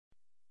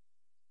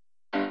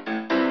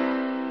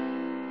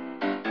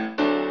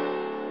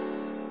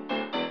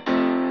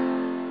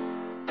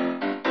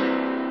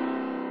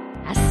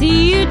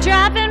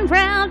driving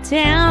round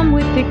town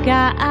with the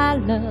guy I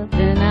love,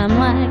 and I'm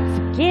like,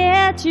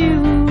 forget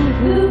you.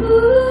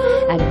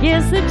 I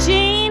guess the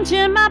change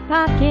in my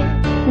pocket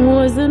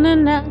wasn't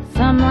enough.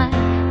 I'm like,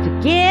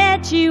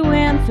 forget you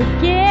and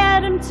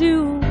forget him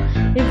too.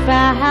 If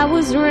I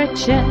was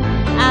richer,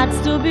 I'd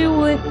still be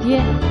with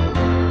you.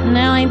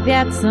 Now ain't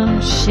that some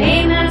shit?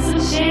 Ain't that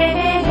some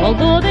shit?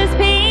 Although there's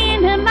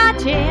pain in my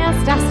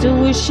chest, I still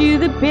wish you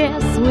the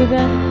best with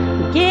a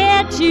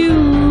forget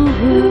you.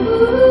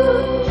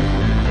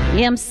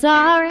 Yeah, I'm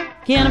sorry,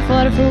 can't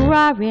afford a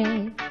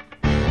Ferrari,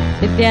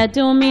 but that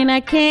don't mean I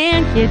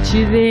can't get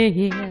you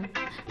there.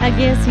 I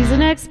guess he's an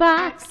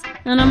Xbox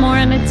and I'm more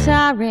an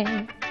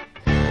Atari,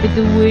 but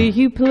the way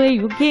you play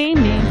your game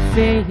ain't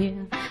fair.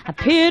 I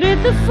pity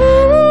the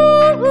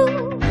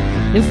fool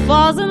who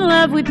falls in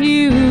love with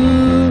you.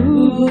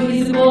 Ooh,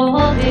 he's a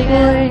gold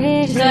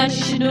digger,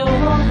 such you know.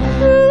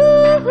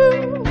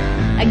 Ooh,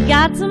 I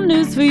got some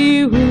news for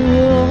you.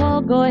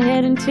 Oh, go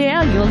ahead and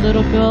tell your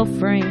little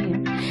girlfriend.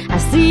 I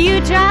see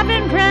you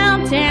driving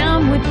round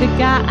town with the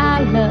guy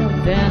I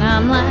love, and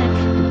I'm like,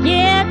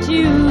 forget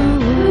you.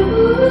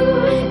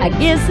 I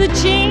guess the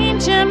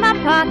change in my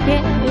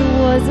pocket, it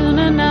wasn't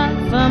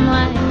enough. I'm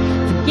like,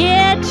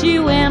 forget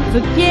you and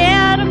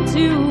forget him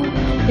too.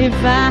 If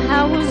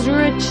I was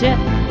richer,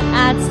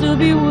 I'd still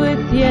be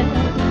with you.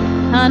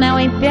 Oh, now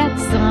ain't that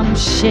some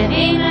shit?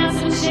 Ain't that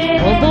some shit?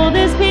 Although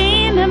there's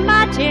pain in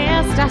my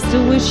chest, I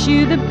still wish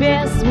you the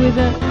best with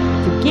a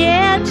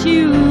forget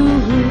you.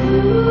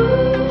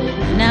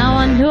 Now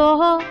I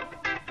know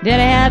that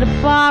I had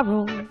to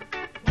borrow,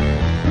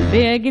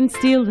 beg and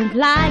steal and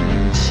lie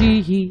and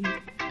cheat,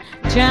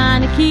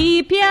 trying to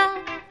keep ya,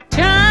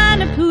 trying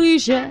to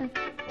please ya,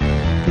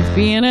 'cause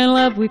being in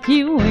love with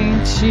you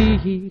ain't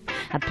cheap.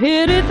 I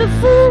pity the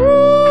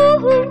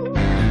fool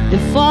that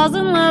falls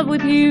in love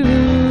with you.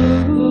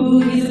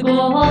 Ooh, he's a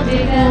gold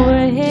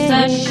digger,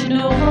 such you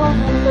know.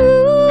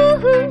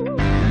 Ooh,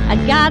 I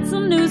got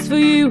some news for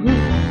you.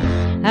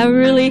 I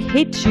really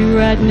hate you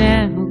right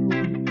now.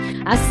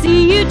 I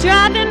see you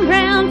driving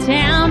round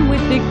town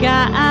with the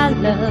guy I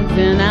love,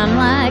 and I'm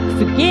like,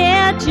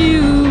 forget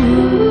you.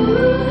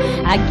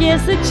 I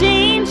guess the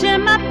change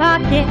in my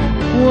pocket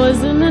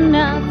wasn't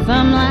enough.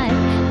 I'm like,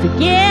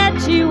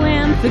 forget you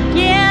and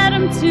forget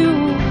him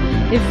too.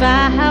 If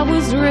I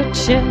was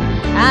richer,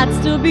 I'd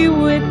still be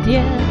with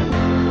you.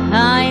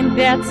 Ain't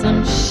that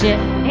some shit?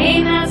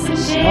 Ain't that some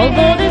shit?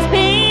 Although there's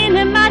pain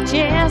in my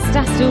chest,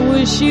 I still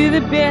wish you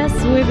the best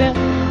with a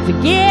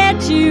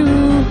forget you.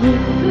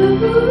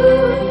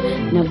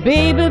 Now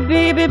baby,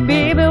 baby,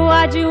 baby,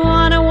 why'd you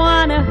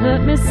wanna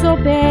hurt me so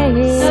bad?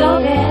 So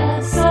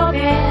bad, so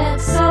bad,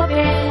 so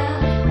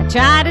bad. I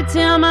tried to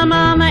tell my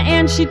mama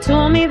and she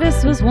told me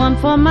this was one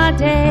for my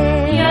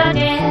dad. Your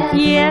dad?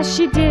 Yeah,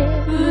 she did.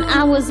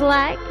 I was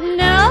like,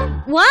 no,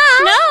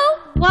 why? No,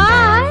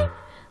 why?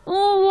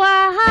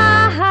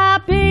 Why,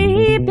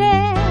 baby?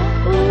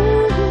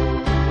 Ooh,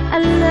 I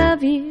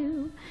love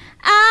you.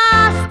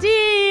 I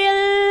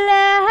still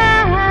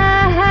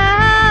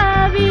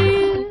love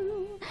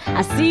you.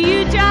 I see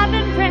you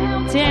driving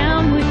round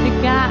town with the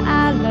guy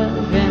I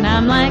love, and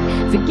I'm like,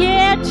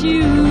 forget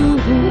you.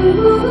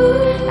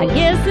 I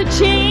guess the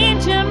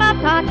change in my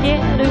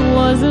pocket, it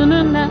wasn't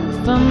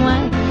enough. I'm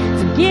like,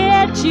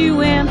 forget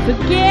you and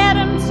forget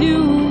him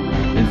too.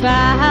 If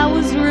I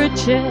was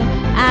richer,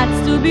 I'd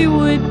still be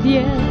with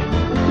you.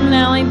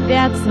 Now ain't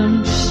that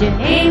some shit?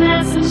 Ain't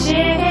that some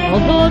shit?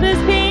 Although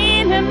there's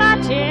pain in my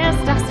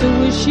chest, I still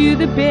wish you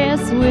the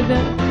best with a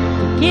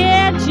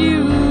forget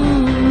you.